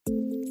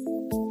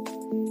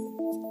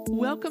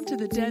Welcome to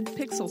the Dead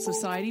Pixel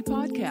Society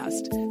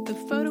podcast, the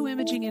photo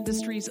imaging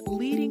industry's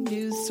leading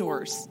news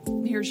source.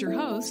 Here's your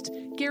host,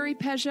 Gary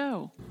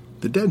Peugeot.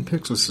 The Dead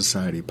Pixel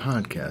Society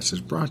podcast is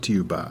brought to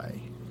you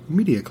by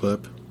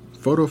MediaClip,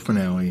 Photo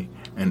Finale,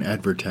 and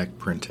Advertech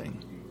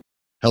Printing.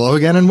 Hello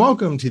again and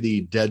welcome to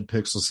the Dead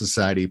Pixel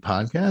Society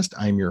podcast.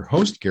 I'm your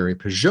host, Gary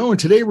Peugeot, and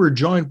today we're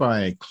joined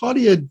by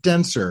Claudia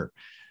Dencer,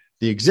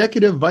 the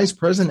Executive Vice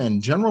President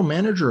and General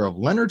Manager of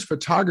Leonard's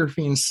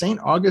Photography in St.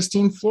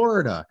 Augustine,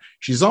 Florida.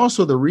 She's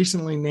also the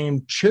recently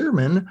named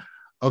Chairman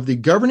of the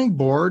Governing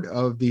Board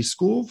of the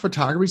School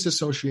Photographers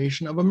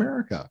Association of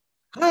America.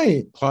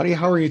 Hi, Claudia.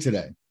 How are you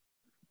today?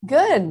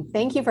 Good.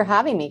 Thank you for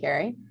having me,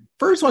 Gary.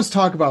 First, let's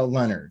talk about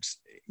Leonard's.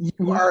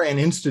 You are an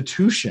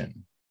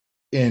institution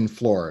in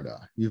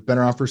Florida. You've been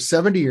around for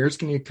 70 years.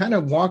 Can you kind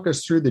of walk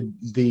us through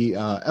the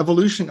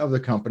evolution of the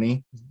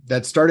company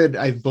that started,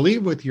 I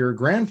believe, with your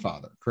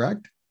grandfather,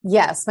 correct?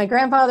 Yes, my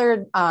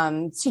grandfather,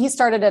 he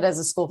started it as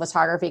a school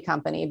photography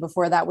company.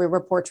 Before that, we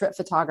were portrait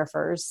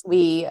photographers.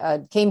 We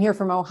came here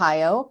from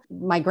Ohio.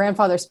 My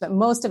grandfather spent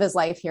most of his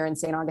life here in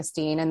St.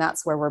 Augustine, and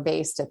that's where we're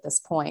based at this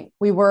point.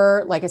 We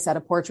were, like I said,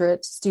 a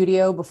portrait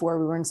studio before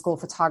we were in school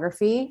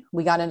photography.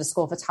 We got into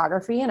school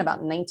photography in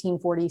about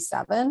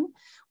 1947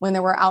 when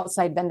there were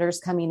outside vendors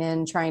coming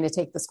in trying to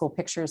take the school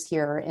pictures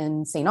here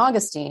in St.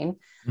 Augustine.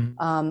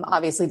 Mm-hmm.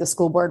 Obviously, the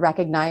school board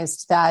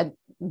recognized that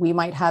we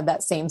might have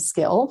that same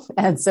skill.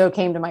 And so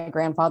came to my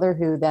grandfather,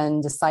 who then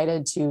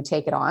decided to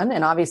take it on.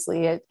 And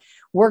obviously it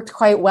worked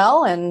quite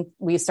well. And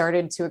we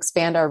started to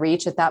expand our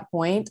reach at that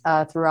point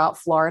throughout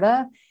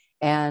Florida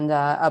and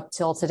up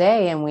till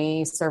today. And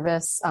we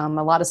service a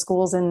lot of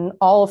schools in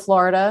all of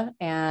Florida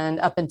and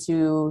up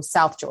into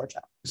South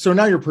Georgia. So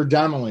now you're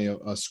predominantly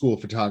a school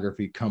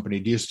photography company.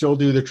 Do you still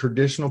do the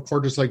traditional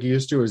portraits like you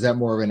used to, or is that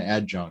more of an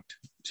adjunct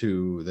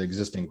to the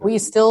existing? We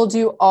still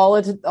do all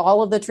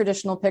of the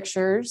traditional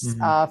pictures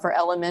for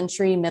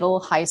elementary,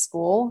 middle, high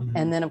school. Mm-hmm.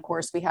 And then, of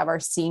course, we have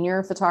our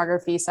senior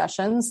photography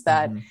sessions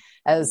that,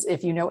 as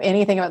if you know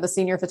anything about the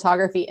senior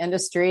photography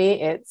industry,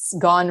 it's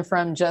gone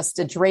from just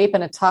a drape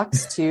and a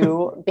tux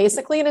to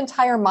basically an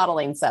entire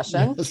modeling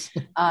session. Yes.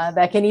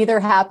 That can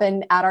either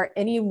happen at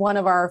any one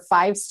of our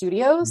 5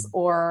 studios,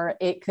 or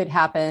it could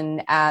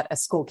happen at a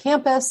school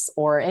campus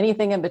or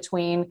anything in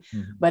between.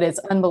 But it's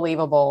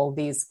unbelievable,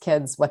 these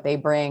kids, what they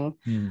bring.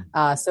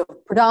 So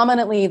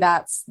predominantly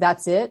that's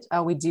it.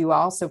 We do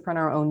also print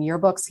our own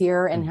yearbooks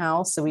here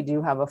in-house. So we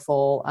do have a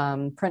full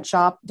print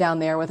shop down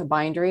there with a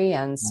bindery.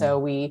 And so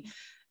we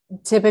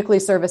typically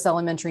service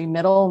elementary,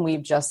 middle, and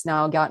we've just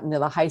now gotten to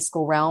the high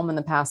school realm in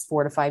the past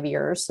 4 to 5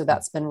 years. So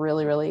that's been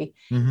really, really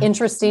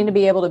interesting to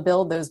be able to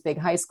build those big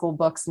high school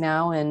books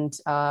now and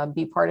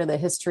be part of the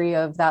history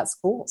of that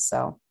school.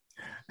 So,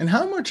 and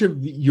how much of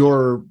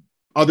your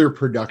other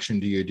production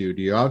do you do?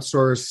 Do you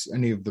outsource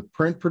any of the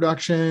print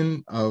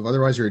production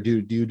otherwise, or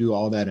do you do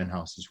all that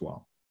in-house as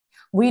well?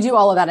 We do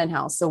all of that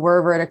in-house. So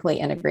we're vertically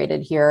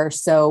integrated here.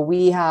 So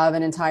we have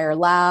an entire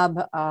lab.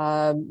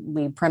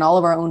 We print all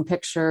of our own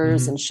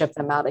pictures and ship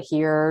them out of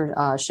here,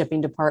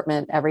 shipping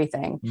department,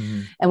 everything.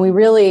 And we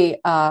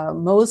really,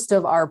 most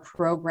of our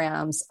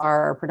programs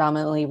are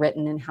predominantly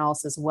written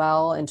in-house as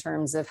well, in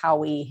terms of how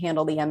we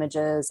handle the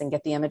images and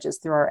get the images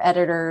through our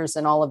editors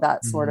and all of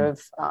that sort of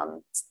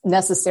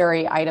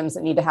necessary items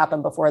that need to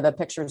happen before the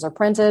pictures are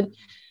printed.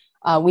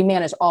 We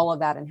manage all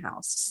of that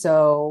in-house.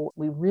 So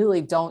we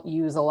really don't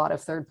use a lot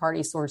of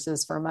third-party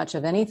sources for much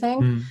of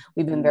anything.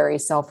 We've been very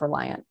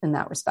self-reliant in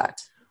that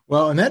respect.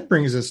 Well, and that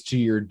brings us to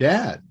your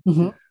dad,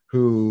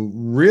 who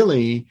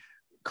really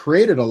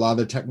created a lot of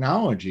the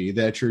technology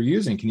that you're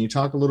using. Can you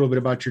talk a little bit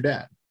about your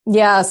dad?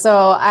 Yeah,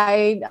 so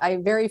I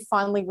very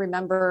fondly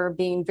remember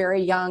being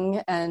very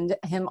young and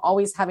him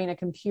always having a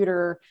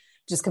computer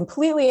just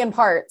completely in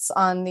parts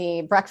on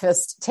the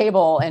breakfast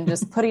table and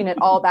just putting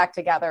it all back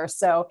together.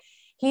 So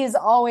he's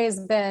always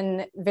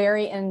been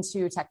very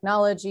into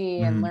technology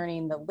and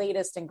learning the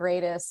latest and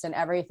greatest and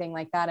everything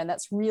like that. And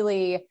that's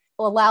really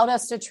allowed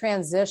us to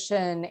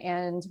transition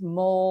and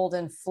mold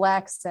and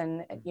flex.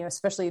 And,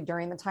 especially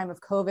during the time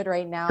of COVID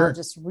right now,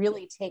 just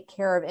really take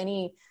care of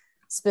any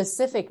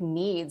specific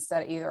needs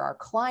that either our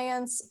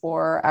clients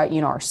or,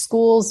 our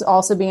schools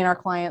also being our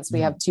clients. We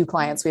have 2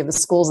 clients. We have the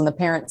schools and the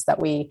parents that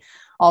we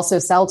also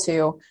sell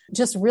to,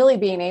 just really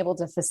being able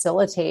to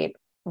facilitate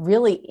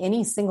really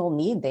any single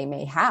need they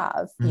may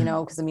have,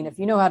 because if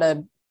you know how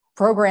to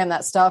program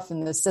that stuff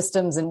and the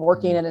systems and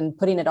working it and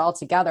putting it all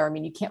together,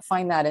 you can't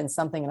find that in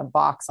something in a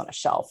box on a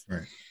shelf.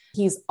 Right.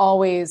 He's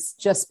always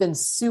just been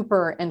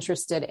super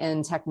interested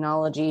in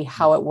technology,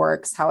 how it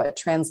works, how it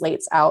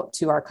translates out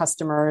to our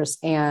customers.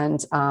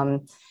 And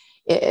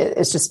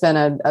it's just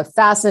been a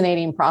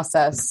fascinating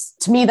process.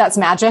 To me, that's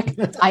magic.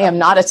 I am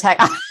not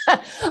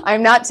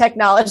I'm not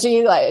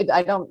technology.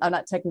 I'm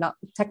not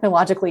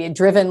technologically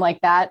driven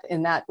like that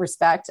in that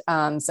respect.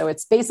 So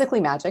it's basically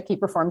magic. He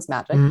performs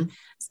magic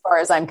as far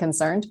as I'm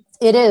concerned.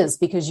 It is,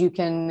 because you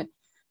can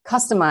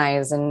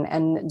customize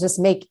and just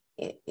make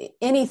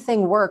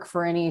anything work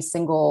for any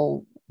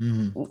single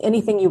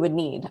anything you would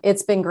need.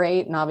 It's been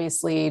great. And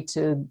obviously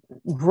to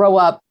grow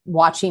up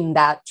watching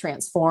that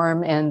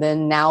transform, and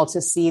then now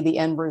to see the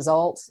end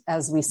result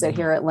as we sit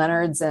here at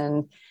Leonard's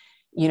and,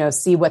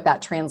 see what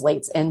that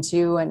translates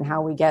into and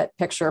how we get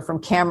picture from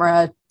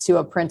camera to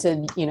a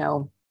printed,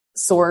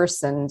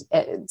 source. And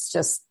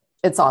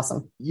it's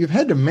awesome. You've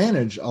had to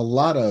manage a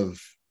lot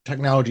of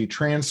technology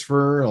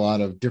transfer, a lot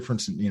of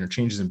different,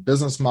 changes in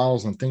business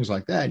models and things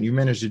like that. And you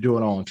managed to do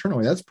it all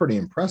internally. That's pretty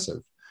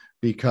impressive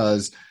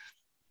because,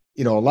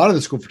 a lot of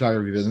the school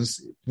photography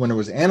business, when it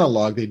was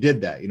analog, they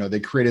did that. They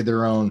created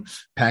their own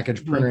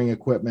package printing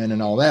equipment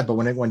and all that. But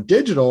when it went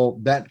digital,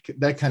 that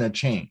kind of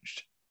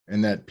changed,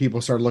 and that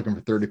people started looking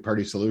for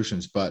third-party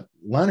solutions. But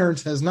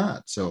Leonard's has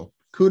not. So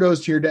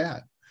kudos to your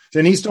dad.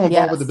 And he's still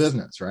involved with the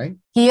business, right?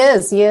 He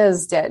is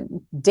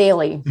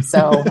daily.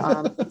 So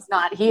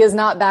he is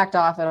not backed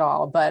off at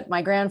all. But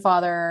my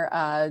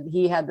grandfather,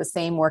 he had the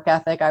same work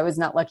ethic. I was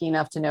not lucky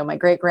enough to know my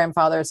great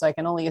grandfather, so I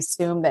can only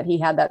assume that he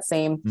had that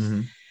same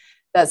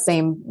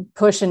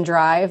push and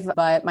drive.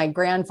 But my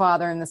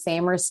grandfather, in the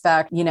same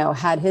respect,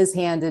 had his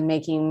hand in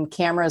making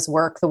cameras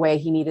work the way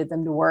he needed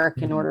them to work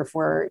in order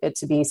for it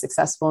to be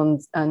successful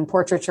in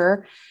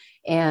portraiture.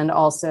 And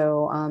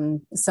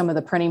also some of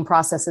the printing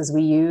processes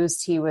we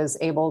used, he was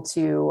able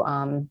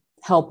to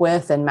help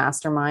with and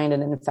mastermind.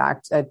 And in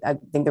fact, I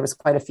think there was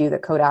quite a few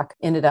that Kodak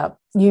ended up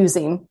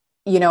using.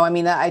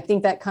 I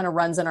think that kind of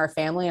runs in our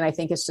family. And I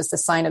think it's just a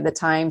sign of the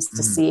times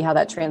to see how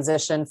that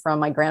transition from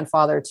my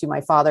grandfather to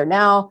my father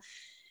now,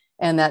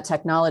 and that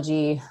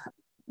technology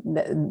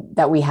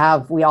that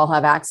we all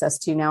have access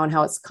to now, and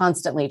how it's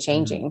constantly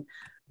changing.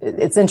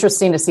 It's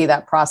interesting to see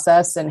that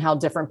process and how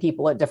different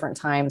people at different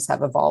times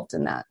have evolved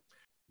in that.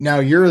 Now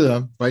you're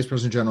the vice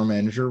president general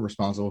manager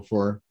responsible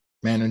for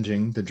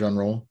managing the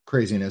general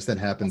craziness that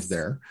happens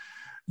there.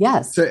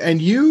 Yes. So,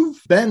 and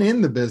you've been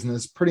in the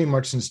business pretty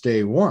much since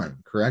day one,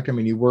 correct? I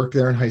mean, you worked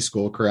there in high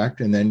school, correct?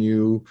 And then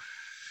you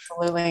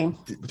absolutely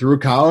through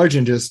college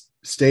and just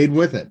stayed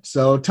with it.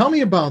 So tell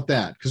me about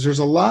that, because there's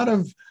a lot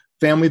of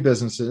family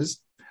businesses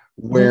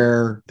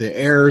where the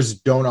heirs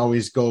don't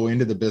always go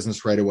into the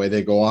business right away.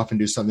 They go off and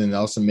do something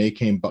else and may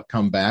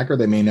come back, or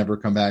they may never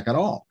come back at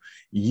all.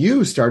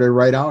 You started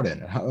right out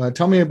in it.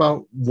 Tell me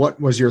about what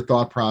was your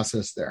thought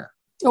process there?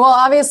 Well,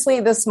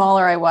 obviously, the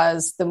smaller I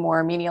was, the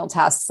more menial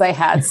tasks I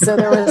had. So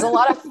there was a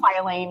lot of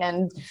filing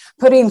and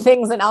putting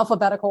things in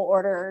alphabetical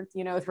order,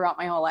 throughout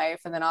my whole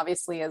life. And then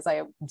obviously, as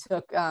I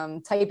took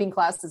typing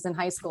classes in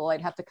high school,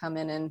 I'd have to come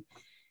in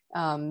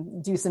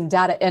and do some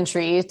data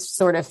entry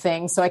sort of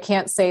thing. So I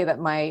can't say that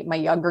my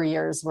younger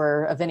years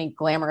were of any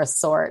glamorous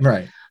sort.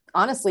 Right.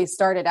 Honestly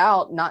started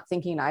out not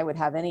thinking I would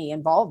have any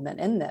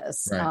involvement in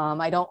this. Right.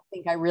 I don't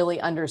think I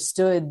really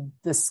understood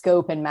the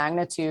scope and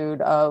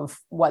magnitude of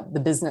what the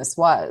business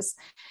was.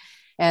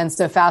 And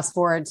so fast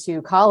forward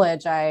to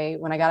college,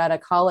 when I got out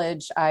of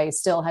college, I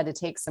still had to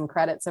take some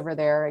credits over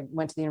there. I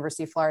went to the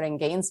University of Florida in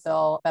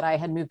Gainesville, but I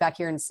had moved back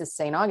here in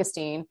St.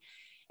 Augustine.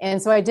 And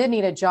so I did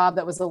need a job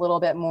that was a little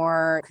bit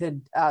more,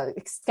 could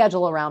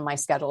schedule around my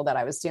schedule that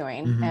I was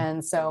doing.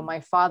 And so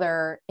my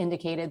father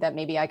indicated that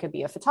maybe I could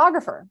be a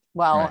photographer.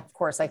 Well, Of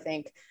course, I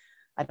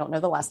don't know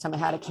the last time I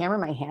had a camera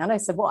in my hand. I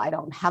said, well, I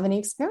don't have any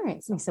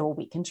experience. And he said, well,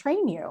 we can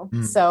train you.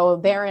 So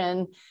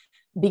therein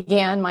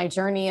began my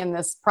journey in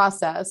this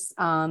process.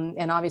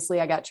 And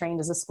obviously I got trained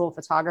as a school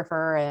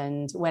photographer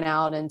and went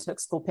out and took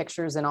school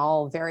pictures in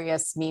all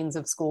various means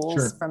of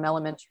schools from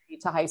elementary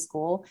to high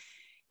school.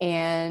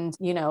 And,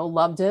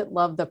 loved it,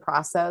 loved the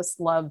process,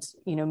 loved,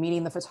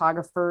 meeting the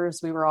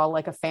photographers. We were all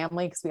like a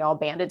family because we all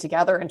banded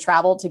together and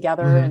traveled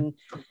together and,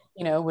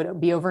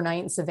 would be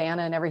overnight in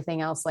Savannah and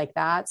everything else like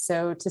that.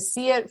 So to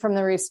see it from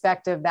the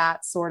respect of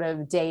that sort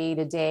of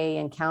day-to-day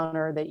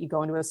encounter that you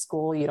go into a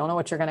school, you don't know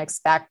what you're going to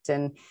expect.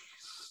 And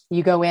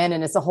you go in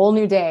and it's a whole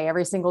new day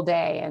every single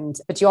day.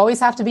 But you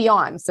always have to be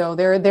on. So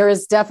there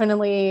is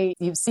definitely,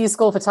 you see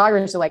school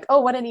photographers, you're like,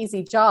 oh, what an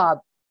easy job.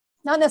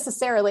 Not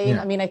necessarily.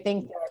 Yeah. I mean, I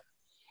think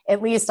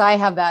at least I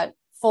have that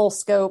full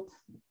scope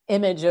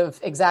image of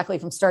exactly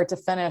from start to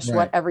finish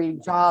what every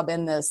job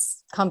in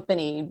this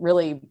company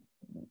really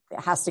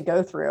has to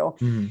go through.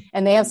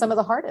 And they have some of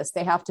the hardest.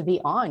 They have to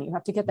be on. You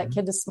have to get that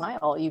kid to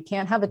smile. You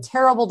can't have a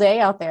terrible day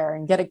out there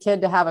and get a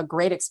kid to have a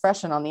great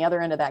expression on the other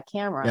end of that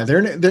camera. Yeah,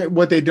 they're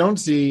what they don't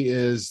see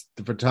is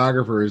the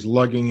photographer is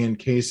lugging in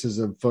cases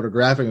of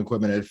photographic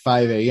equipment at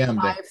 5 a.m.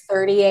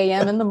 5:30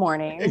 a.m. in the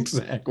morning.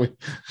 Exactly.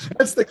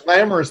 That's the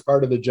glamorous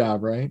part of the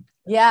job, right?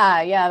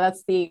 Yeah.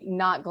 That's the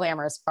not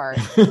glamorous part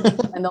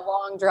and the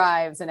long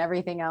drives and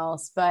everything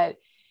else. But,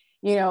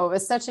 it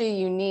was such a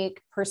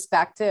unique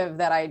perspective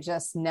that I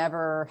just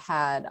never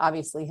had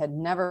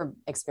never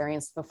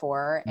experienced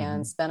before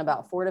and spent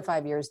about 4 to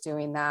 5 years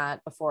doing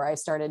that before I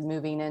started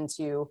moving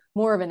into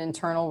more of an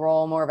internal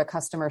role, more of a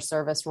customer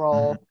service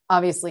role.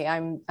 Obviously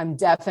I'm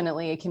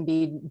definitely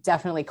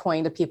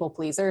coined a people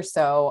pleaser.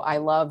 So I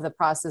love the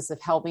process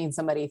of helping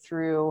somebody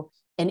through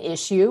an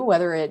issue,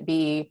 whether it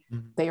be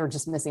they were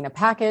just missing a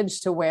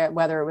package to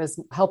whether it was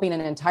helping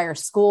an entire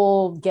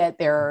school get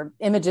their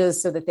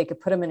images so that they could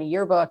put them in a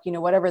yearbook,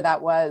 whatever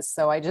that was.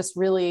 So I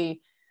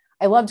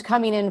loved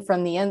coming in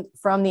from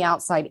the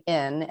outside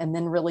in, and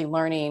then really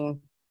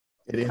learning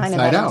kind of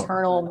that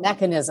internal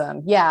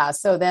mechanism. Yeah.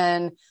 So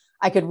then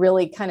I could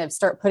really kind of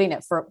start putting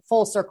it for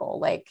full circle.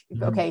 Like,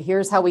 okay,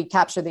 here's how we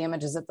capture the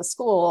images at the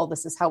school.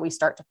 This is how we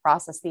start to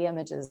process the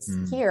images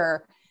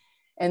here.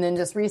 And then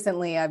just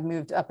recently I've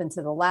moved up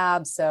into the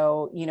lab.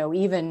 So,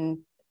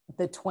 even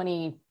the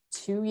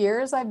 22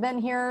 years I've been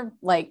here,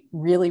 like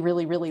really,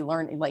 really, really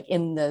learning, like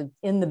in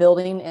the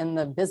building, in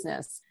the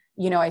business,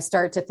 I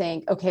start to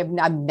think, okay,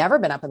 I've never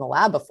been up in the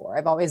lab before.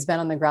 I've always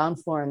been on the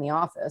ground floor in the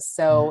office.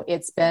 So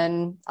it's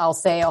been, I'll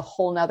say, a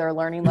whole nother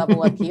learning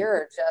level up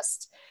here,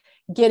 just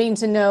getting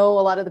to know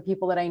a lot of the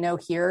people that I know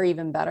here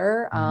even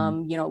better. A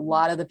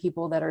lot of the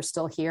people that are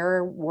still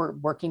here were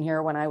working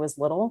here when I was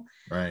little.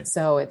 Right.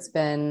 So it's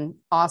been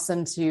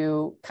awesome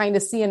to kind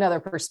of see another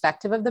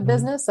perspective of the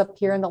business up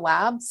here in the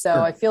lab.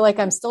 So I feel like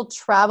I'm still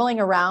traveling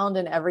around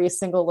in every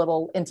single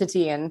little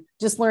entity and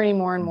just learning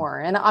more and more.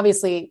 And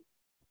obviously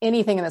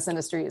anything in this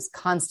industry is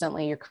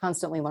you're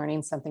constantly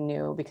learning something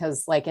new,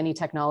 because like any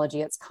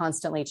technology, it's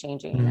constantly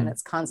changing and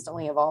it's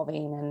constantly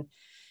evolving, and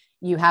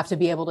you have to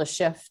be able to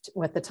shift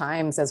with the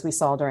times, as we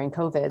saw during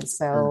COVID.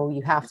 So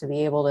you have to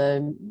be able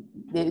to,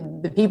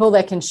 the people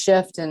that can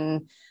shift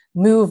and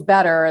move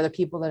better are the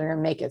people that are going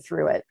to make it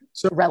through it.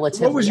 So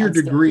relatively. What was your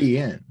degree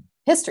in?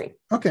 History.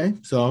 Okay.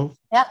 So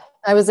yeah,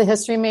 I was a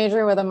history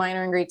major with a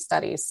minor in Greek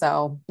studies.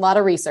 So a lot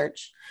of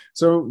research.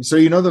 So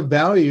the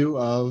value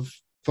of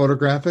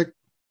photographic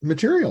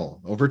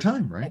material over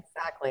time, right?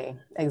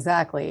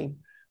 Exactly.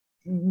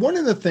 One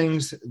of the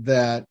things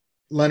that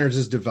Leonard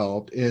has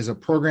developed is a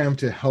program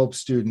to help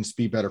students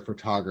be better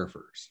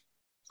photographers.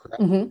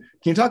 Correct? Can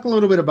you talk a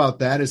little bit about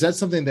that? Is that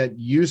something that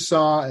you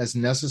saw as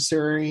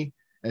necessary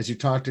as you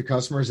talk to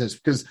customers?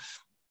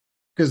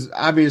 Because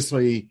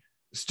obviously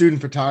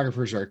student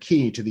photographers are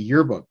key to the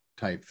yearbook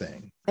type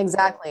thing.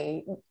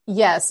 Exactly.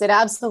 Yes, it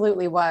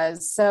absolutely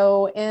was.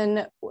 So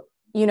in,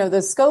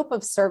 the scope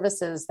of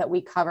services that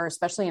we cover,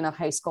 especially in a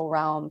high school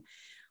realm,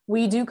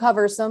 we do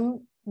cover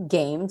some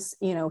games,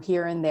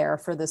 here and there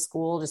for the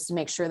school, just to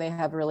make sure they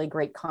have really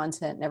great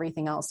content and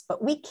everything else.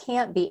 But we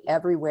can't be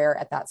everywhere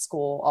at that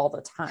school all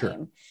the time.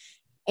 Sure.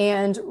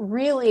 And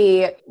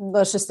really,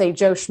 let's just say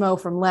Joe Schmo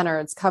from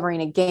Leonard's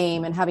covering a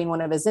game and having one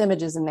of his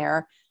images in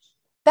there.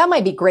 That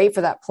might be great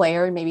for that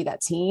player and maybe that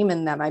team,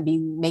 and that might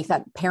make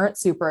that parent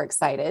super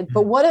excited.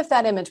 But what if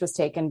that image was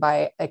taken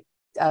by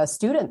a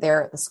student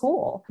there at the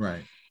school?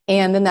 Right.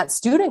 And then that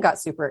student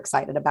got super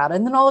excited about it.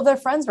 And then all of their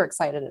friends were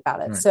excited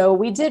about it. Right. So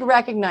we did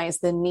recognize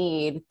the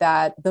need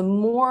that the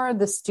more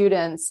the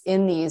students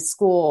in these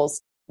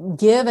schools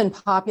give and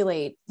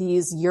populate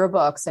these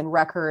yearbooks and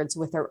records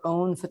with their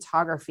own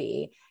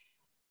photography,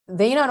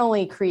 they not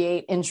only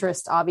create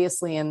interest,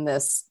 obviously, in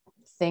this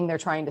thing they're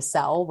trying to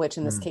sell, which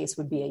in this case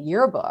would be a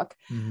yearbook.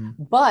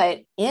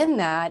 But in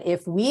that,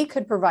 if we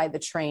could provide the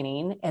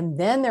training and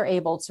then they're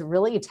able to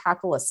really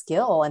tackle a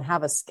skill and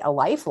have a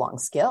lifelong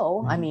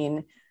skill, I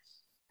mean,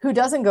 who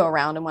doesn't go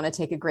around and want to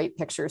take a great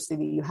picture so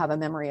that you have a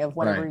memory of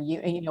whatever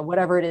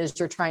whatever it is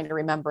you're trying to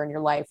remember in your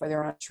life, whether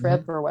you're on a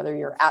trip or whether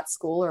you're at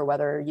school or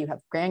whether you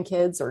have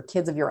grandkids or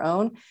kids of your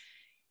own.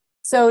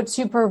 So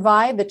to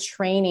provide the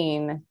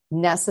training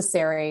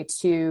necessary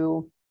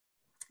to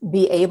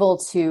be able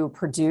to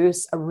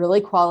produce a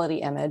really quality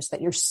image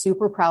that you're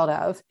super proud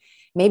of,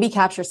 maybe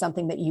capture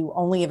something that you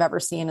only have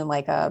ever seen in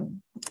like a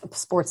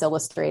Sports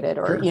Illustrated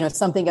or,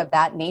 something of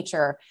that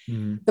nature,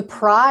 the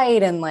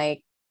pride and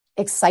like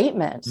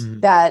excitement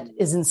that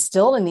is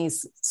instilled in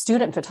these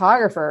student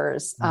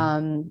photographers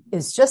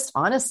is just,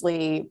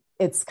 honestly,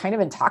 it's kind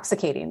of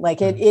intoxicating.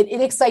 Like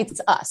it excites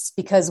us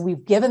because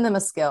we've given them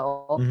a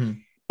skill.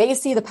 They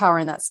see the power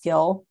in that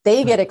skill.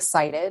 They get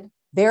excited.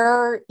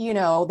 They're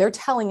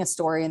telling a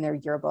story in their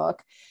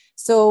yearbook.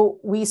 So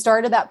we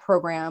started that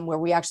program where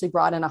we actually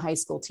brought in a high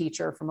school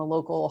teacher from a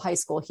local high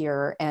school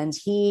here, and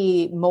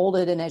he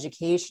molded an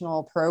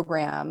educational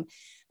program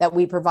that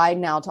we provide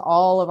now to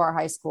all of our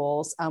high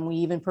schools. We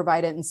even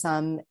provide it in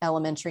some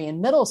elementary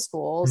and middle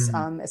schools,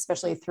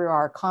 especially through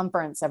our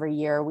conference every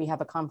year. We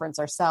have a conference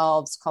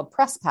ourselves called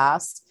Press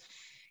Pass,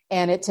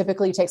 and it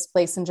typically takes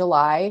place in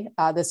July.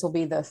 This will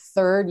be the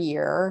third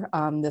year.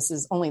 This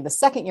is only the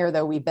second year,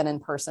 though, we've been in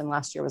person.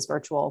 Last year was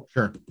virtual.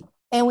 Sure.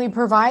 And we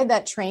provide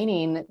that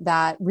training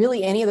that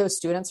really any of those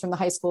students from the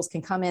high schools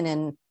can come in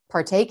and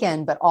partake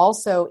in, but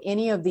also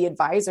any of the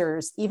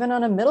advisors, even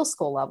on a middle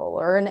school level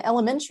or an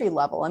elementary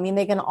level. I mean,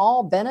 they can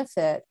all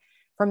benefit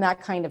from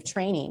that kind of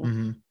training.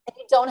 And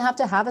you don't have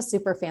to have a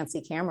super fancy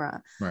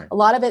camera. Right. A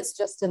lot of it's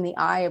just in the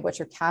eye of what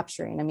you're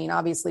capturing. I mean,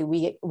 obviously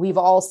we've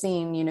all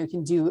seen, you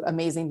can do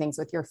amazing things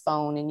with your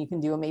phone, and you can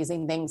do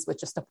amazing things with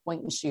just a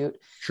point and shoot.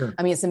 Sure.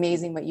 I mean, it's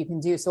amazing what you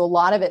can do. So a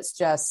lot of it's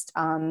just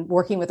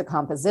working with the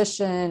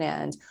composition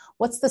and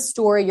what's the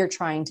story you're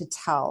trying to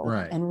tell,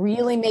 right, and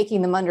really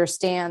making them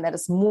understand that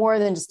it's more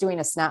than just doing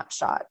a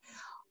snapshot.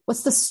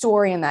 what's the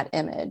story in that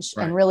image,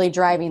 Right. and really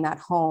driving that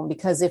home.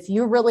 Because if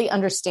you're really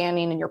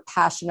understanding and you're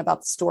passionate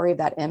about the story of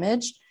that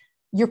image,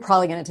 you're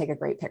probably going to take a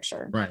great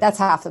picture. Right. That's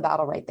half the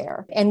battle right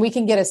there. And we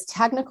can get as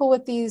technical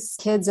with these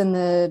kids and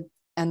the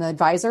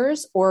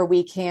advisors, or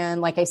we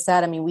can, like I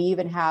said, I mean, we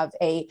even have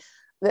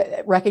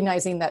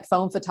recognizing that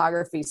phone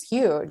photography is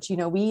huge.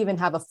 We even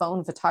have a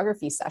phone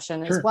photography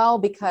session as well,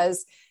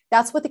 because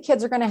that's what the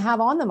kids are going to have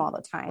on them all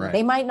the time. Right.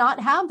 They might not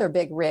have their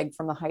big rig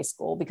from the high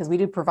school, because we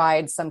do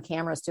provide some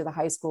cameras to the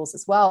high schools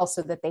as well,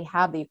 so that they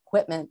have the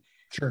equipment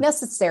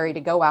necessary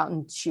to go out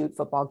and shoot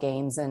football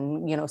games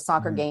and,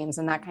 soccer games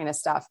and that kind of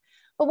stuff.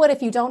 But what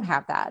if you don't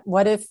have that?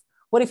 What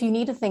if you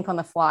need to think on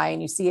the fly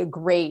and you see a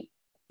great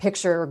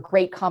picture,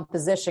 great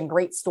composition,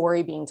 great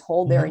story being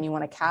told there, and you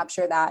want to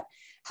capture that?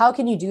 How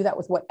can you do that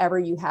with whatever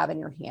you have in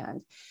your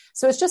hand?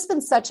 So it's just been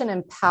such an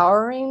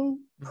empowering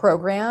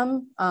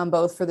program,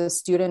 both for the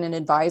student and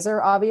advisor,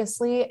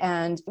 obviously,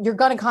 and you're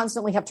going to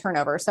constantly have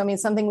turnover. So, I mean,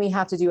 something we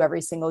have to do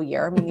every single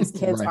year. I mean, these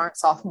kids aren't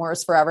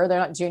sophomores forever. They're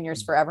not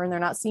juniors forever, and they're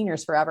not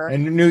seniors forever.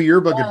 And new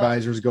yearbook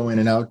advisors go in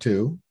and out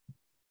too.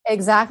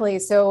 Exactly.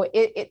 So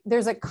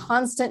there's a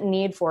constant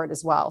need for it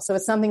as well. So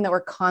it's something that we're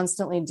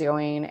constantly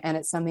doing, and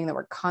it's something that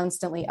we're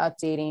constantly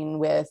updating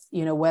with,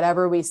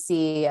 whatever we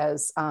see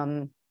as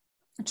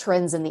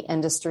trends in the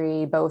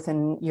industry, both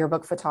in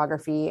yearbook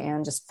photography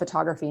and just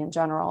photography in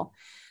general.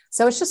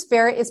 So it's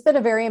been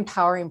a very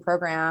empowering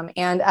program.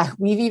 And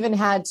we've even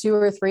had 2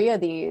 or 3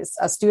 of these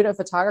student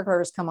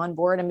photographers come on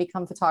board and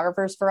become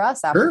photographers for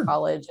us after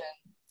college.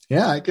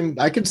 Yeah, I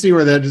can see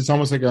where that is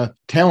almost like a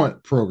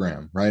talent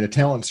program, right? A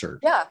talent search.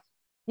 Yeah.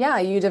 Yeah.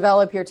 You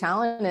develop your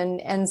talent,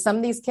 and some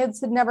of these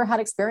kids had never had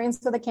experience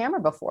with a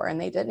camera before,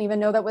 and they didn't even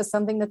know that was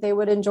something that they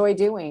would enjoy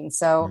doing.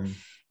 So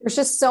there's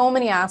just so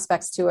many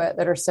aspects to it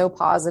that are so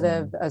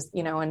positive,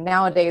 and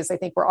nowadays I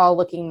think we're all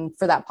looking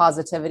for that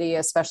positivity,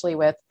 especially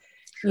with,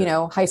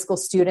 high school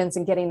students,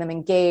 and getting them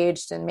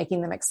engaged and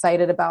making them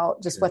excited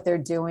about just what they're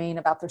doing,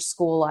 about their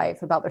school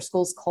life, about their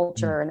school's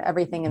culture and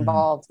everything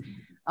involved.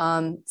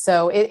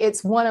 So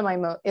it's one of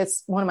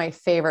my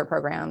favorite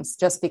programs,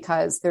 just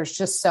because there's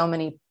just so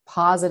many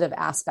positive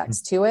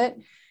aspects to it.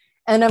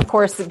 And of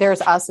course,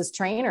 there's us as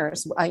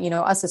trainers.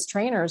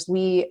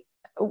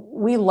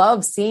 We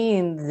love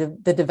seeing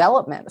the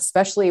development,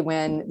 especially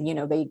when,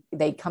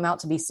 they come out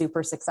to be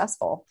super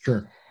successful.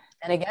 Sure.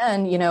 And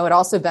again, it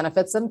also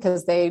benefits them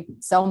because they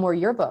sell more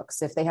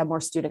yearbooks if they have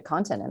more student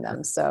content in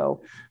them.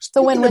 So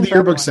Speaking of the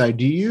yearbook side,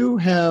 do you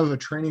have a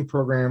training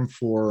program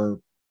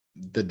for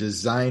the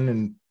design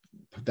and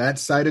that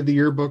side of the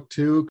yearbook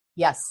too?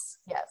 Yes.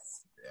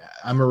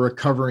 I'm a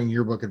recovering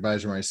yearbook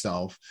advisor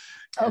myself.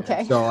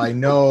 Okay. So I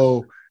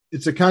know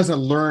it's a constant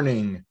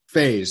learning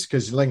phase,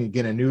 because you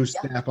get a new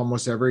staff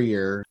almost every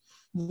year.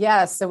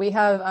 Yes. So we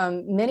have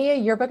many a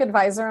yearbook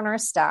advisor on our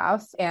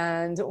staff,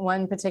 and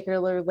one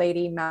particular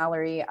lady,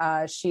 Mallory,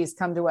 she's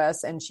come to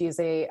us, and she's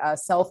a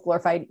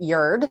self-glorified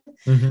yerd,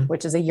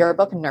 which is a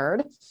yearbook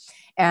nerd.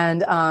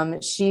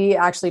 And she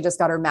actually just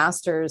got her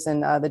master's in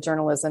the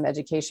journalism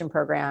education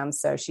program.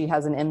 So she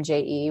has an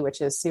MJE,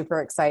 which is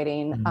super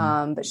exciting.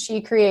 But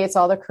she creates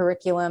all the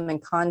curriculum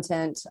and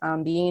content.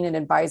 Being an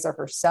advisor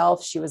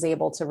herself, she was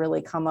able to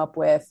really come up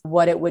with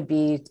what it would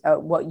be,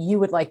 what you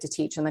would like to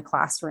teach in the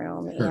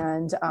classroom.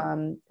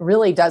 And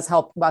really does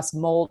help us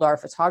mold our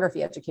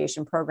photography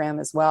education program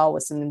as well,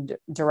 with some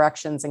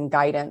directions and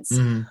guidance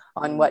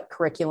on what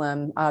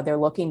curriculum they're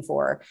looking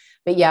for.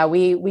 But yeah,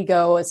 we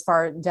go as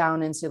far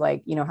down into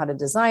how to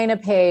design a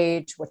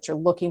page, what you're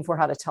looking for,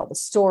 how to tell the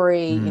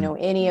story,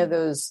 any of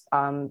those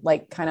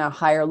kind of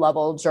higher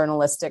level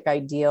journalistic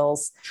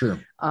ideals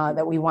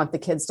that we want the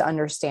kids to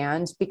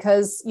understand.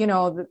 Because,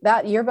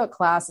 that yearbook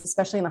class,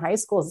 especially in the high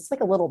schools, it's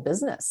like a little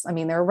business. I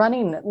mean, they're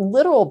running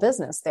literal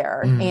business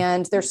there,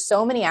 and there's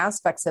so many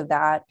aspects of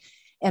that.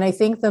 And I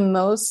think the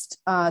most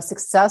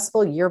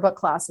successful yearbook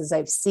classes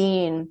I've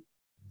seen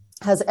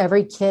has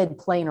every kid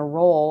playing a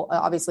role,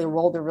 obviously a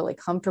role they're really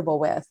comfortable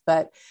with,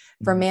 but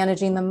from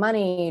managing the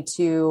money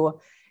to,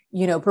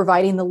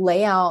 providing the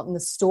layout and the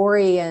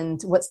story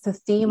and what's the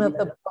theme of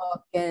the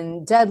book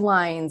and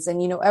deadlines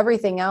and,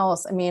 everything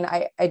else. I mean,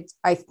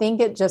 I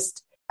think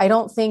I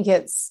don't think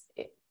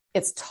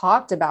it's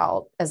talked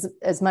about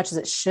as much as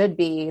it should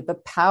be, the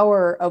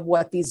power of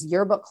what these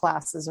yearbook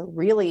classes are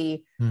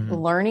really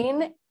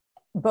learning,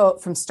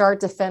 both from start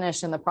to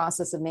finish in the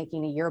process of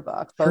making a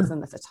yearbook, both in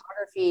the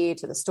photography,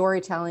 to the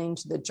storytelling,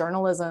 to the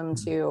journalism,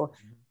 to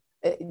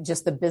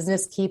just the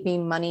business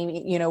keeping,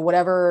 money,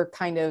 whatever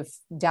kind of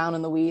down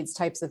in the weeds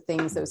types of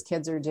things those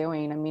kids are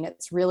doing. I mean,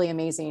 it's really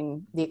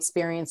amazing the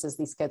experiences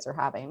these kids are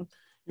having.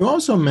 You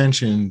also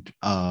mentioned,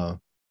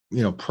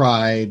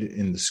 pride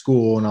in the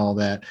school and all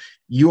that.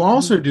 You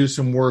also do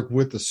some work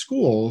with the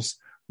schools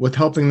with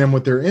helping them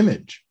with their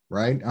image,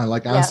 right?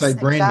 Like on-site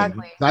branding.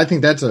 Exactly. I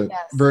think that's a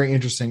very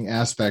interesting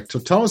aspect. So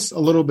tell us a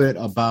little bit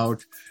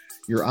about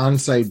your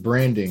on-site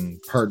branding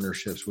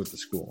partnerships with the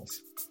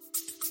schools.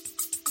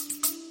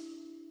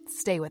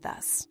 Stay with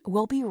us.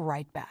 We'll be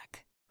right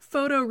back.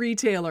 Photo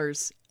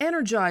retailers,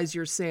 energize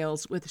your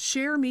sales with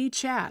Share Me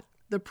Chat.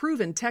 the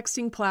proven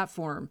texting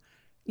platform.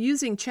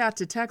 Using chat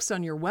to text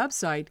on your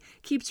website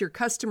keeps your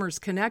customers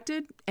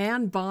connected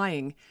and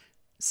buying.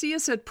 See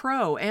us at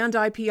Pro and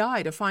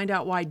IPI to find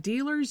out why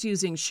dealers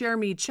using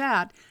ShareMe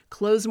Chat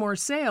close more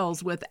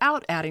sales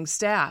without adding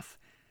staff.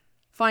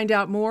 Find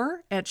out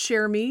more at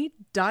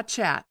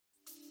shareme.chat.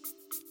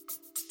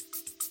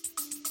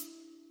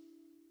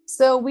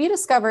 So we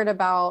discovered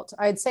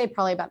I'd say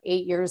probably about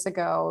 8 years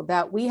ago,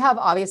 that we have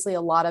obviously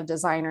a lot of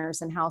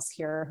designers in-house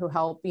here who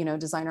help,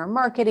 design our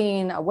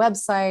marketing, a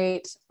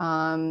website,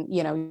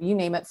 you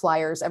name it,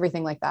 flyers,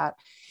 everything like that.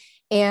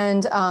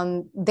 And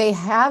they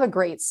have a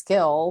great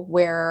skill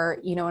where,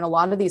 and a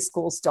lot of these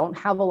schools don't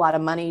have a lot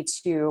of money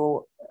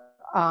to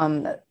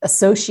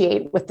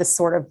associate with this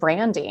sort of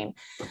branding,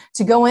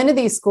 to go into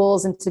these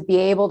schools and to be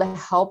able to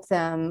help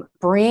them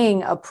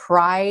bring a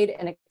pride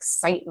and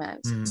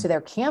excitement to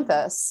their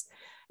campus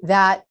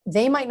that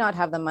they might not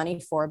have the money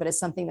for, but it's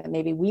something that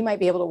maybe we might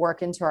be able to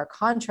work into our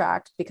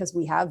contract, because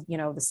we have,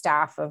 the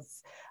staff of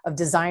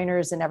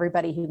designers and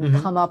everybody who can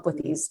come up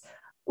with these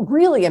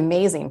really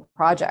amazing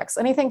projects.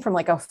 Anything from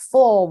like a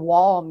full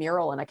wall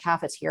mural in a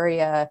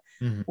cafeteria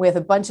with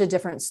a bunch of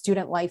different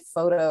student life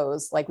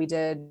photos, like we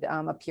did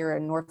up here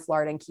in North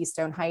Florida and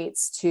Keystone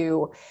Heights,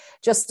 to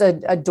just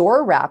a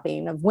door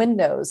wrapping of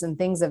windows and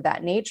things of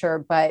that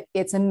nature. But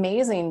it's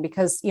amazing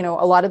because,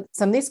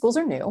 some of these schools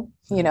are new,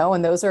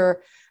 and those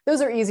are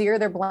easier.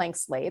 They're blank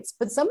slates,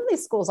 but some of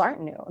these schools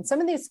aren't new. And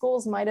some of these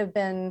schools might have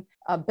been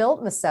built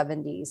in the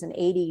 70s and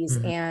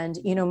 80s and,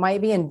 might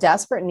be in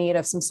desperate need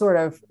of some sort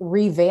of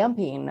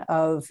revamping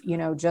of,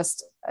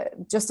 just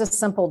a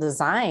simple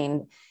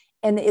design.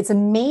 And it's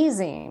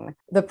amazing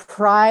the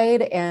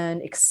pride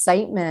and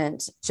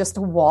excitement just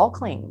a wall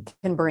cling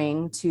can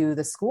bring to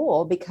the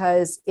school,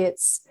 because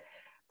it's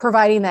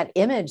providing that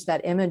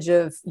image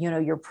of,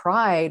 your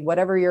pride,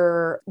 whatever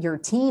your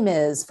team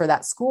is for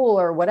that school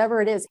or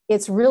whatever it is.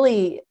 It's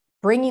really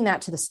bringing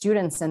that to the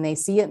students, and they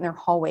see it in their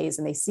hallways,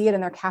 and they see it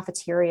in their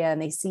cafeteria,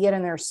 and they see it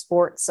in their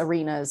sports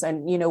arenas,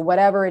 and,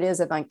 whatever it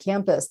is on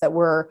campus that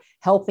we're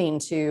helping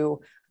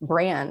to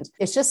brand.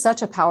 It's just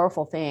such a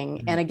powerful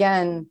thing. And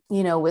again,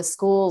 with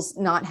schools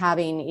not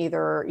having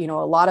either,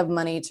 a lot of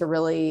money to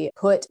really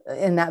put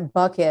in that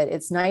bucket,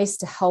 it's nice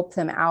to help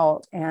them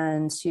out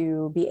and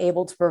to be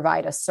able to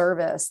provide a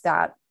service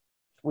that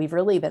we've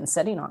really been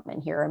sitting on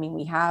in here. I mean,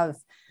 we have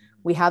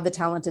the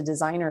talented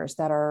designers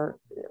that are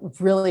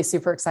really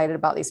super excited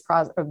about these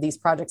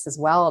projects as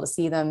well, to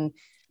see them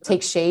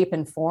take shape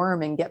and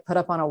form and get put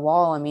up on a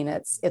wall. I mean,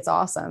 it's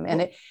awesome.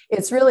 And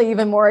it's really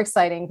even more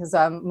exciting because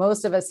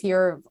most of us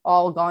here have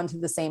all gone to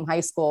the same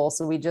high school.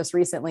 So we just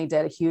recently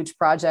did a huge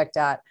project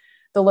at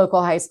the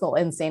local high school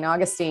in St.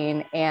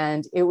 Augustine.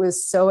 And it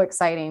was so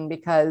exciting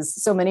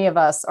because so many of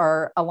us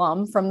are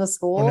alum from the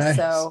school. Nice.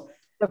 So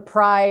the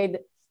pride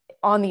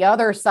on the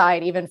other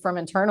side, even from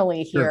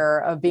internally here,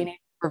 of being able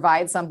to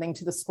provide something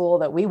to the school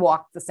that we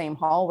walked the same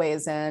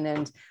hallways in.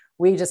 And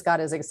we just got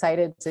as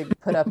excited to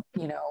put up,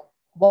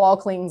 wall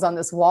clings on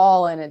this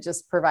wall, and it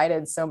just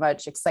provided so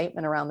much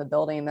excitement around the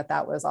building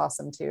that was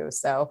awesome too.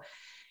 So,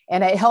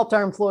 and it helped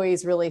our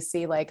employees really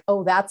see like,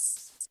 oh,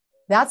 that's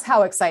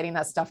how exciting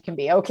that stuff can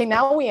be. Okay,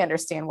 now we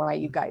understand why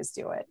you guys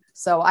do it.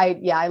 So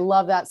I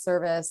love that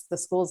service. The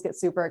schools get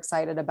super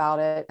excited about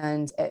it.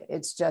 And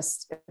it's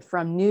just,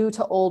 from new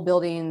to old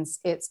buildings,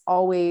 it's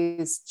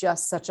always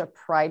just such a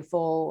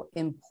prideful,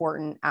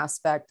 important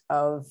aspect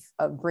of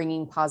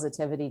bringing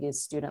positivity to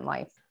student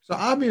life. So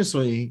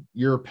obviously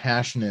you're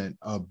passionate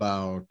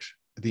about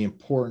the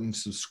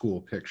importance of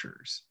school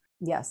pictures.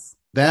 Yes.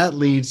 That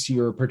leads to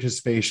your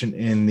participation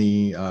in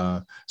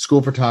the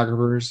School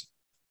Photographers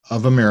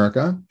of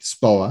America,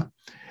 SPOA.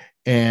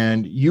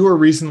 And you were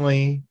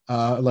recently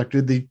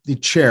elected the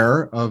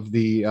chair of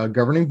the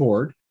governing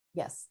board.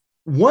 Yes.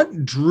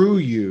 What drew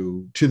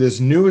you to this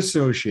new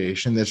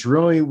association that's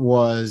really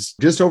was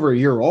just over a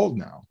year old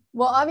now?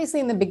 Well, obviously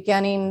in the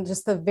beginning,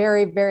 just the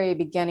very, very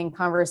beginning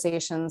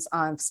conversations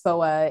on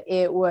SPOA,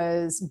 it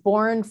was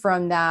born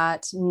from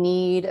that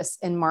need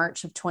in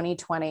March of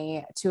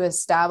 2020 to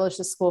establish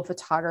the School of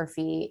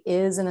Photography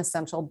is an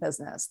essential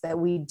business, that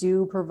we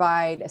do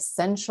provide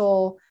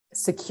essential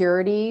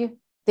security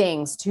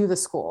things to the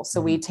school. So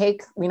we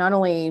not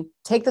only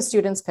take the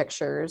students'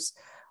 pictures,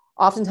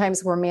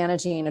 oftentimes we're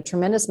managing a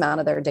tremendous amount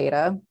of their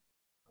data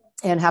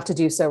and have to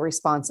do so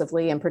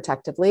responsively and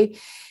protectively.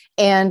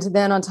 And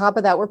then on top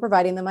of that, we're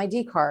providing them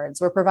ID cards.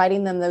 We're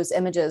providing them those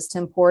images to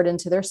import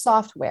into their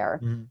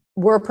software.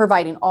 We're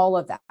providing all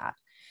of that.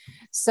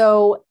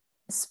 So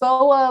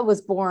SPOA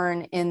was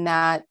born in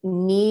that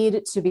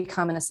need to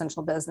become an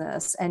essential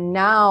business. And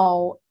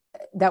now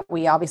that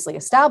we obviously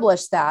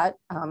established that,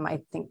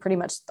 I think pretty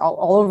much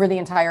all over the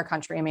entire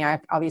country. I mean, I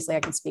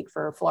can speak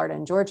for Florida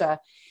and Georgia,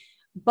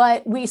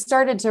 but we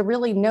started to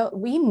really know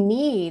we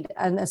need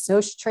an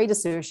trade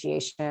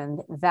association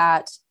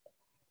that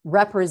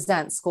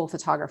represents school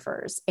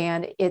photographers.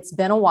 And it's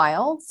been a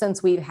while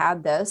since we've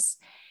had this,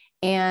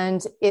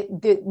 and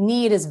the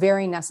need is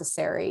very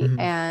necessary.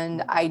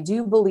 And I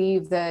do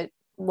believe that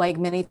like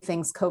many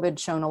things COVID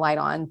shone a light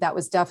on, that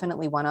was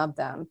definitely one of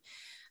them.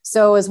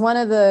 So as one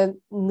of the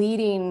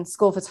leading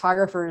school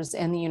photographers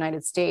in the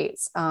United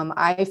States,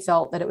 I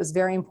felt that it was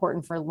very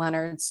important for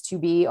Leonard's to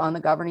be on the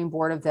governing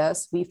board of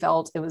this. We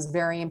felt it was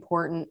very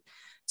important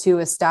to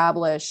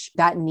establish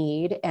that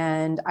need.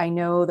 And I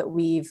know that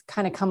we've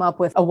kind of come up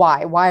with a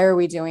why. Why are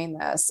we doing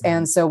this?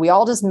 And so we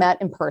all just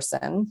met in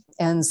person.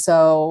 And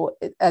so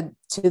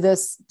to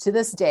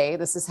this day,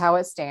 this is how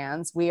it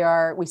stands. We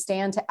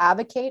stand to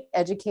advocate,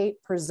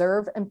 educate,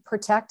 preserve, and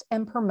protect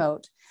and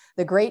promote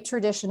the great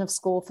tradition of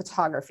school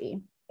photography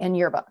and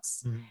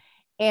yearbooks. Mm-hmm.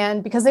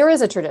 And because there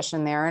is a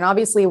tradition there, and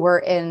obviously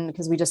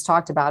because we just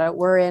talked about it,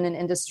 we're in an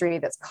industry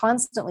that's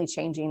constantly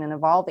changing and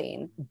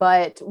evolving.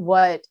 But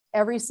what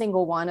every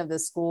single one of the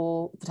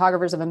School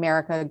Photographers of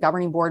America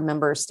governing board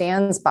members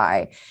stands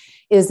by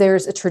is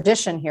there's a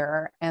tradition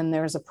here, and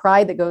there's a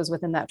pride that goes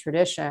within that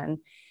tradition.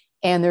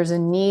 And there's a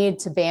need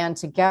to band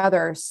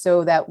together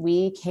so that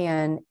we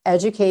can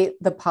educate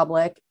the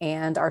public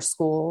and our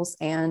schools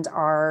and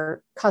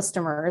our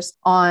customers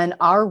on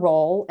our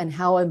role and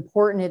how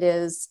important it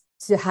is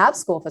to have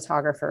school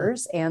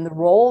photographers and the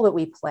role that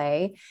we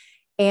play,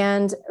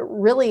 and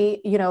really,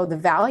 the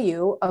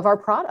value of our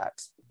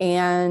product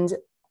and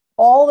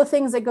all the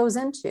things it goes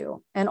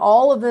into, and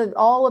all of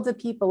the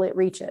people it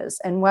reaches.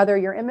 And whether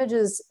your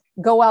images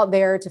go out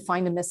there to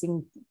find a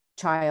missing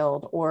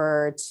child,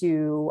 or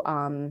to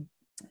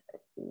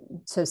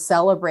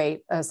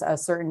celebrate a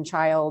certain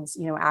child's,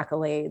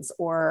 accolades,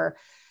 or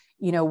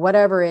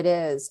whatever it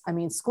is. I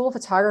mean, school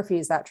photography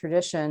is that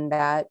tradition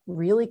that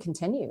really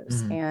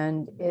continues,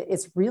 and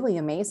it's really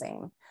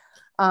amazing.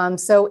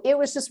 So it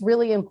was just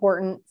really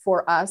important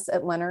for us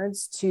at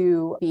Leonard's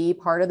to be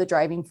part of the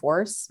driving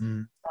force,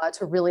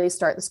 to really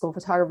start the School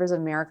Photographers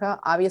of America.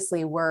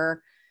 Obviously, we're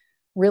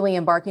really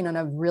embarking on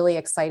a really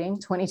exciting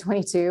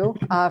 2022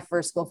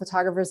 for School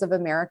Photographers of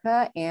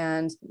America.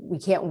 And we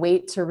can't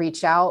wait to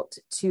reach out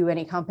to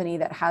any company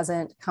that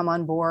hasn't come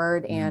on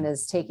board and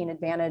is taking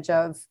advantage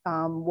of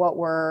what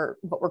we're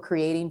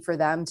creating for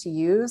them to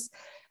use.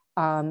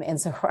 And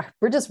so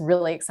we're just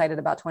really excited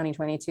about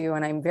 2022.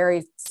 And I'm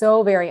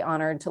so very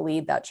honored to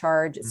lead that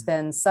charge. It's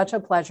been such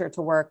a pleasure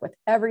to work with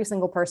every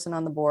single person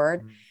on the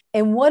board.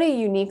 And what a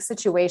unique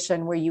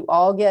situation where you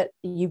all get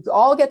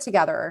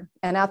together,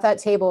 and at that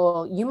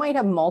table, you might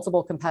have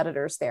multiple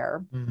competitors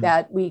there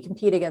that we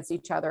compete against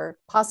each other,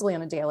 possibly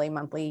on a daily,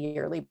 monthly,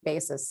 yearly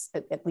basis,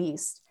 at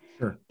least.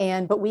 Sure.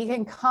 But we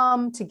can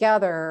come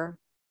together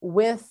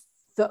with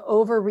the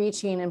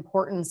overreaching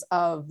importance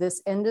of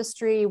this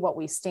industry, what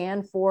we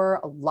stand for.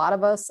 A lot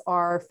of us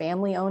are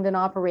family owned and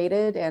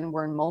operated, and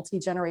we're in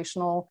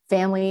multi-generational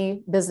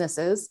family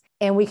businesses,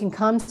 and we can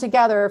come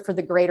together for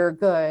the greater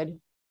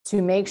good to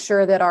make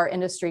sure that our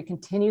industry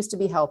continues to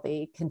be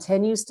healthy,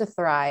 continues to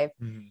thrive,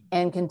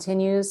 and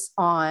continues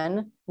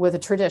on with a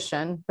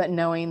tradition, but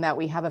knowing that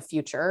we have a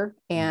future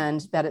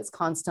and that it's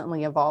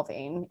constantly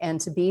evolving, and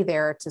to be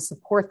there to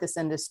support this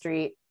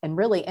industry and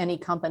really any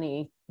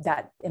company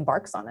that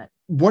embarks on it.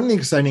 One of the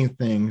exciting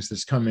things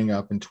that's coming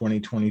up in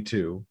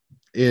 2022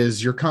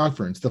 is your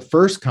conference, the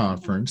first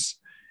conference.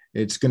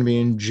 It's going to be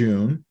in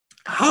June.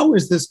 How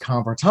is this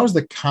conference? How is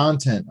the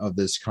content of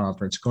this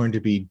conference going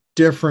to be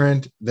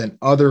different than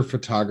other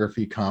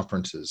photography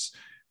conferences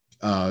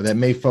that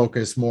may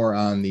focus more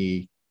on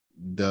the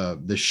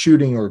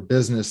shooting or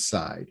business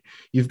side?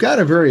 You've got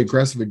a very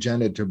aggressive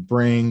agenda to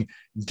bring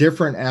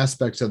different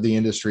aspects of the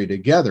industry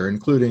together,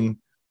 including,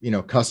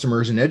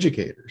 customers and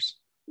educators.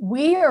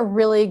 We are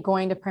really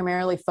going to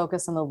primarily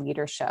focus on the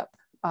leadership.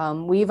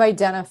 We've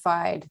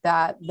identified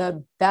that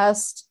the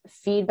best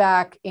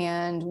feedback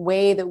and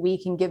way that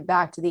we can give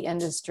back to the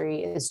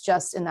industry is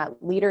just in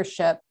that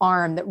leadership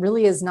arm that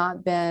really has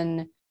not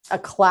been a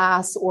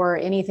class or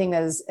anything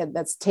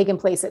that's taken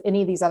place at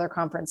any of these other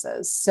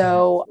conferences.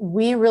 So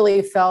we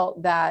really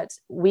felt that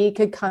we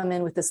could come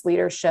in with this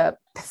leadership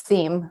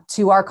theme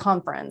to our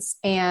conference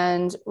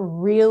and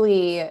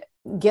really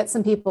get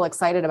some people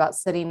excited about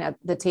sitting at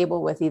the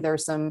table with either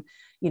some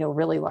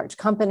really large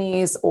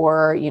companies,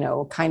 or,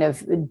 kind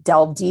of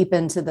delve deep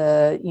into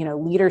the,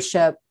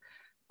 leadership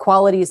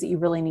qualities that you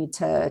really need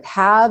to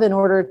have in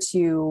order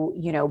to,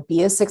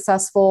 be a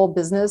successful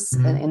business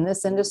in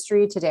this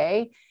industry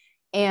today.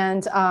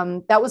 And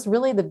that was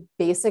really the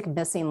basic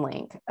missing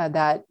link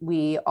that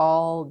we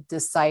all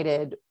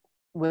decided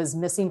was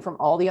missing from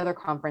all the other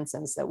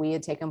conferences that we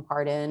had taken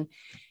part in,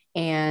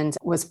 and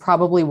was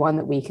probably one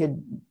that we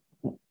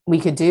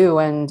could do,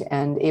 and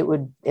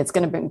it's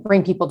going to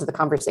bring people to the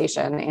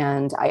conversation.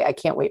 And I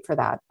can't wait for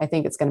that. I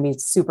think it's going to be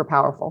super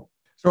powerful.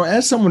 So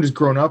as someone who's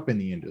grown up in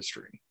the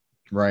industry,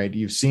 right,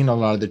 you've seen a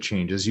lot of the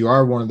changes. You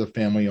are one of the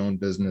family-owned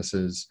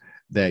businesses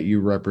that you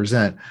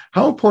represent.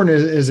 How important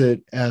is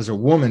it as a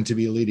woman to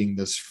be leading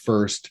this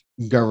first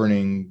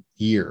governing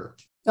year?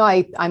 No,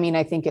 I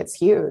think it's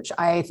huge.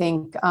 I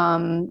think,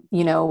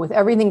 with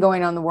everything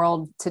going on in the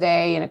world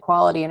today, and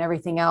equality and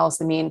everything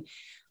else,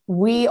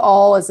 we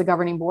all as a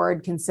governing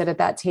board can sit at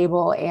that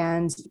table,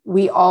 and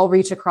we all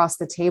reach across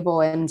the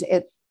table, and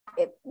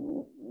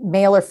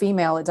male or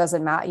female, it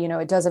doesn't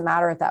matter. It doesn't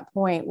matter at that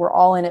point. We're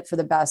all in it for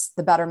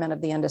the betterment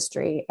of the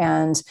industry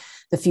and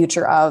the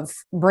future of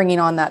bringing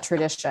on that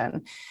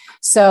tradition.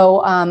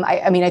 So,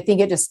 I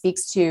think it just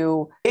speaks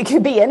to, it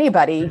could be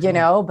anybody,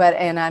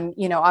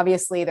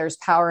 obviously there's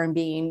power in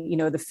being,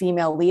 the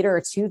female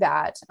leader to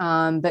that,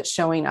 but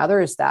showing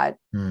others that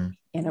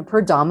in a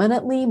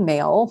predominantly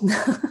male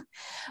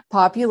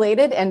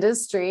populated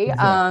industry,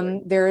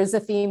 there is a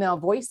female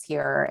voice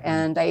here.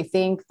 And I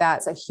think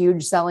that's a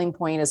huge selling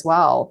point as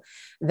well,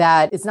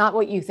 that it's not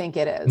what you think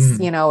it is.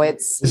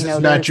 It's,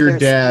 not your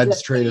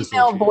dad's trade association.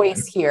 Female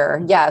voice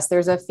here. Yes,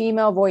 there's a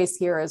female voice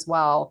here as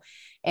well.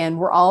 And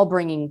we're all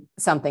bringing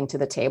something to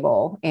the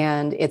table.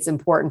 And it's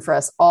important for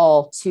us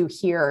all to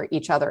hear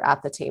each other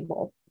at the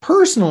table.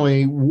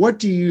 Personally, what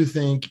do you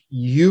think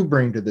you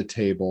bring to the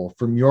table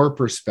from your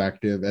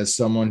perspective as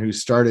someone who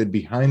started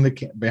behind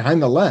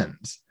the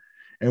lens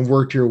and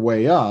worked your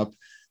way up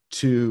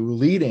to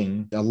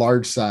leading a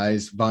large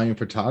size volume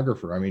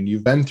photographer? I mean,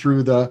 you've been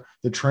through the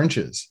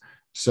trenches.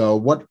 So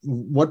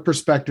what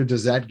perspective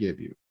does that give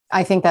you?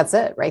 I think that's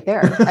it right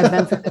there. I've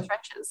been through the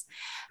trenches.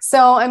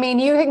 So,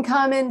 you can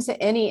come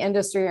into any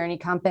industry or any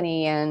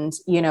company and,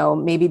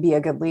 maybe be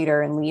a good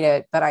leader and lead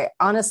it. But I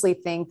honestly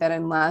think that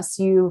unless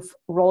you've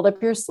rolled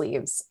up your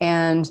sleeves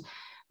and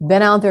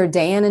been out there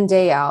day in and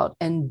day out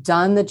and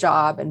done the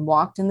job and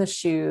walked in the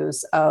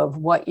shoes of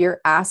what you're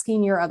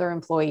asking your other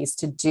employees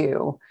to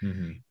do,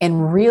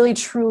 and really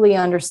truly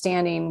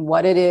understanding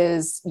what it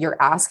is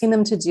you're asking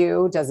them to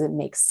do. Does it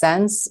make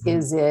sense?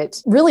 Is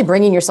it really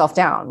bringing yourself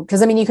down?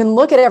 Because you can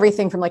look at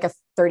everything from like a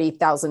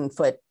 30,000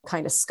 foot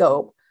kind of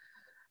scope,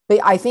 but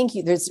I think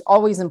there's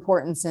always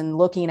importance in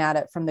looking at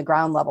it from the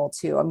ground level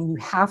too.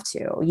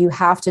 You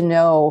have to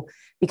know,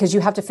 because you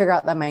have to figure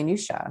out the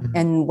minutia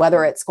and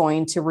whether it's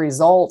going to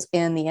result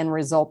in the end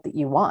result that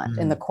you want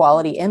and the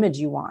quality image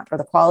you want or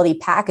the quality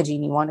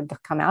packaging you want to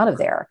come out of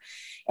there.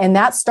 And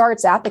that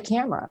starts at the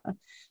camera.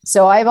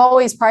 So I've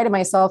always prided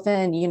myself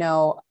in,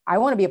 I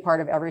want to be a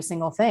part of every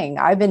single thing.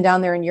 I've been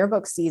down there in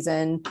yearbook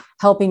season,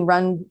 helping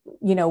run,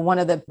 one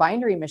of the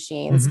bindery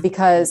machines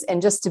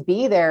and just to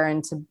be there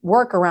and to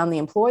work around the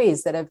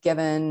employees that have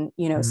given,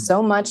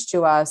 so much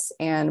to us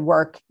and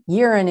work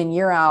year in and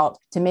year out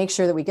to make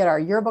sure that we get our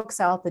yearbooks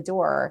out the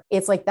door.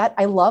 It's like that.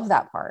 I love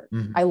that part.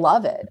 I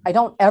love it. I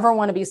don't ever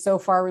want to be so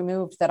far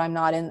removed that I'm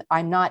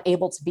not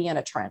able to be in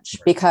a trench,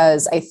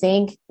 because I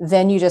think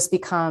then you just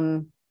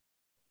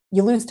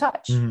you lose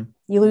touch.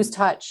 You lose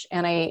touch.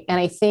 And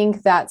I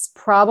think that's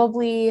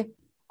probably,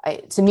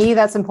 to me,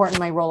 that's important in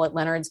my role at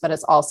Leonard's, but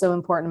it's also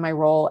important in my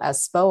role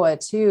as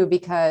SPOA too,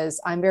 because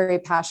I'm very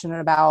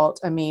passionate about,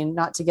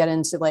 not to get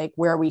into like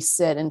where we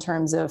sit in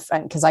terms of,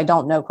 because I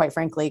don't know, quite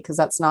frankly, because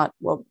that's not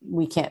what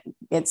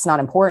it's not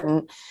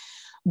important.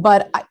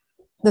 But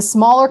the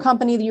smaller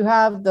company that you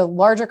have, the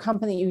larger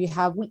company you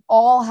have, we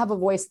all have a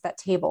voice at that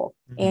table.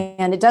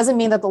 And it doesn't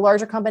mean that the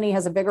larger company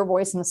has a bigger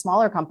voice than the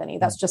smaller company.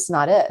 That's just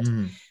not it.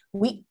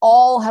 We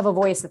all have a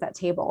voice at that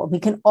table. We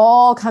can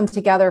all come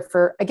together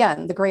for,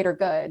 again, the greater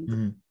good.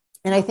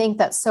 And I think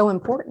that's so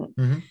important.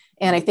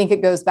 And I think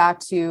it goes back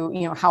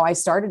to, how I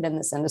started in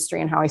this industry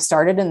and how I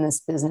started in this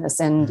business.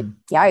 And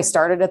I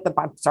started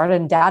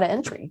in data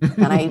entry,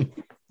 and I,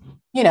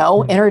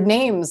 entered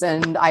names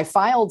and I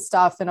filed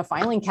stuff in a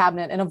filing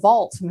cabinet in a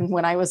vault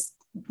when I was,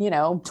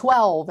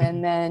 12.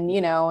 And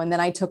then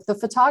I took the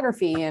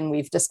photography, and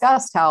we've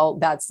discussed how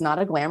that's not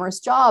a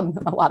glamorous job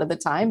a lot of the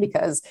time,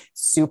 because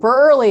super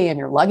early and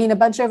you're lugging a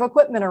bunch of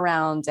equipment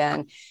around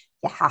and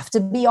you have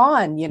to be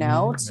on,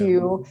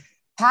 to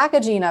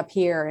packaging up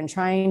here and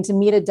trying to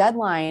meet a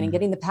deadline and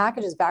getting the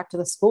packages back to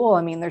the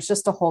school. There's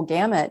just a whole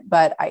gamut,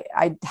 but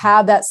I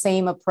have that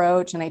same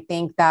approach. And I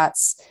think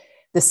that's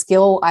the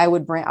skill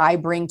I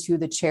bring to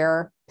the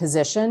chair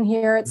position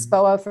here at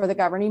SPOA for the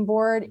governing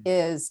board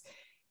is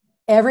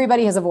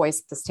everybody has a voice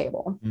at this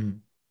table,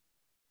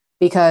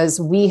 because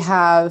we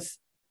have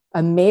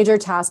a major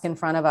task in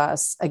front of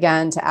us,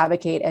 again, to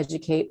advocate,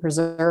 educate,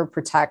 preserve,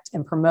 protect,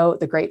 and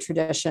promote the great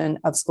tradition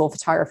of school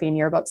photography and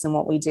yearbooks and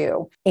what we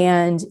do.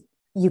 And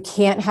you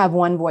can't have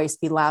one voice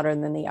be louder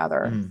than the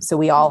other. So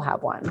we all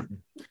have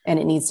one, and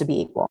it needs to be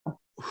equal.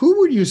 Who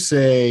would you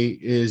say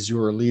is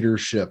your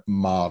leadership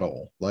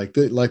model? Like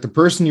the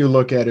person you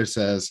look at who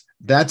says,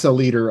 that's a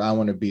leader I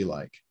want to be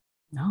like?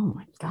 Oh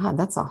my God,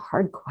 that's a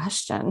hard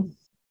question.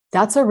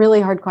 That's a really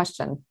hard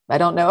question. I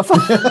don't know if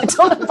I'd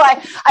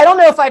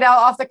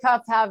off the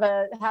cuff have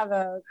a.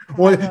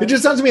 It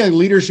just sounds to me like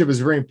leadership is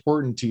very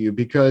important to you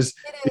because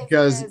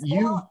that's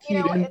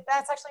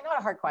actually not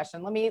a hard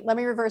question. Let me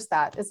reverse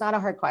that. It's not a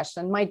hard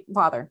question. My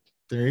father.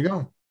 There you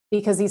go.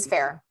 Because he's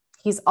fair.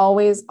 He's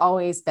always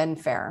been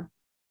fair.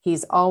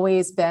 He's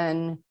always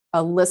been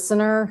a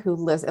listener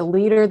a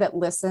leader that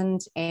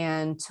listened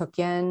and took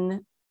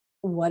in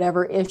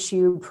whatever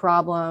issue,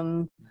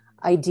 problem,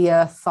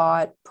 idea,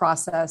 thought,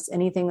 process,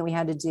 anything that we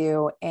had to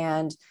do,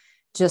 and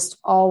just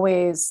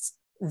always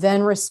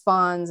then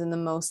responds in the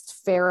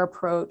most fair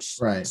approach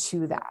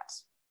to that.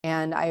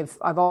 And I've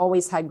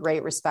always had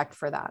great respect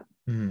for that.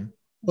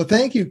 Well,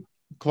 thank you,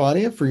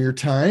 Claudia, for your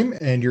time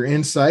and your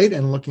insight,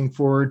 and looking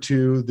forward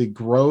to the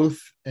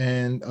growth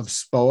of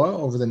SPOA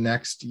over the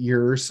next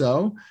year or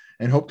so,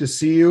 and hope to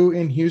see you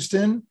in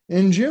Houston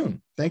in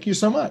June. Thank you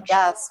so much.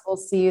 Yes, we'll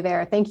see you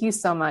there. Thank you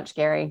so much,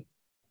 Gary.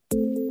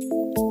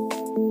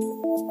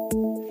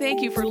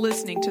 Thank you for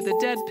listening to the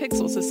Dead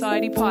Pixel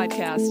Society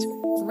podcast.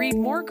 Read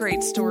more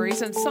great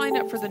stories and sign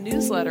up for the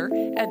newsletter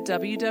at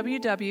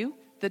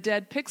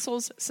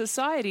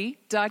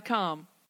www.thedeadpixelssociety.com.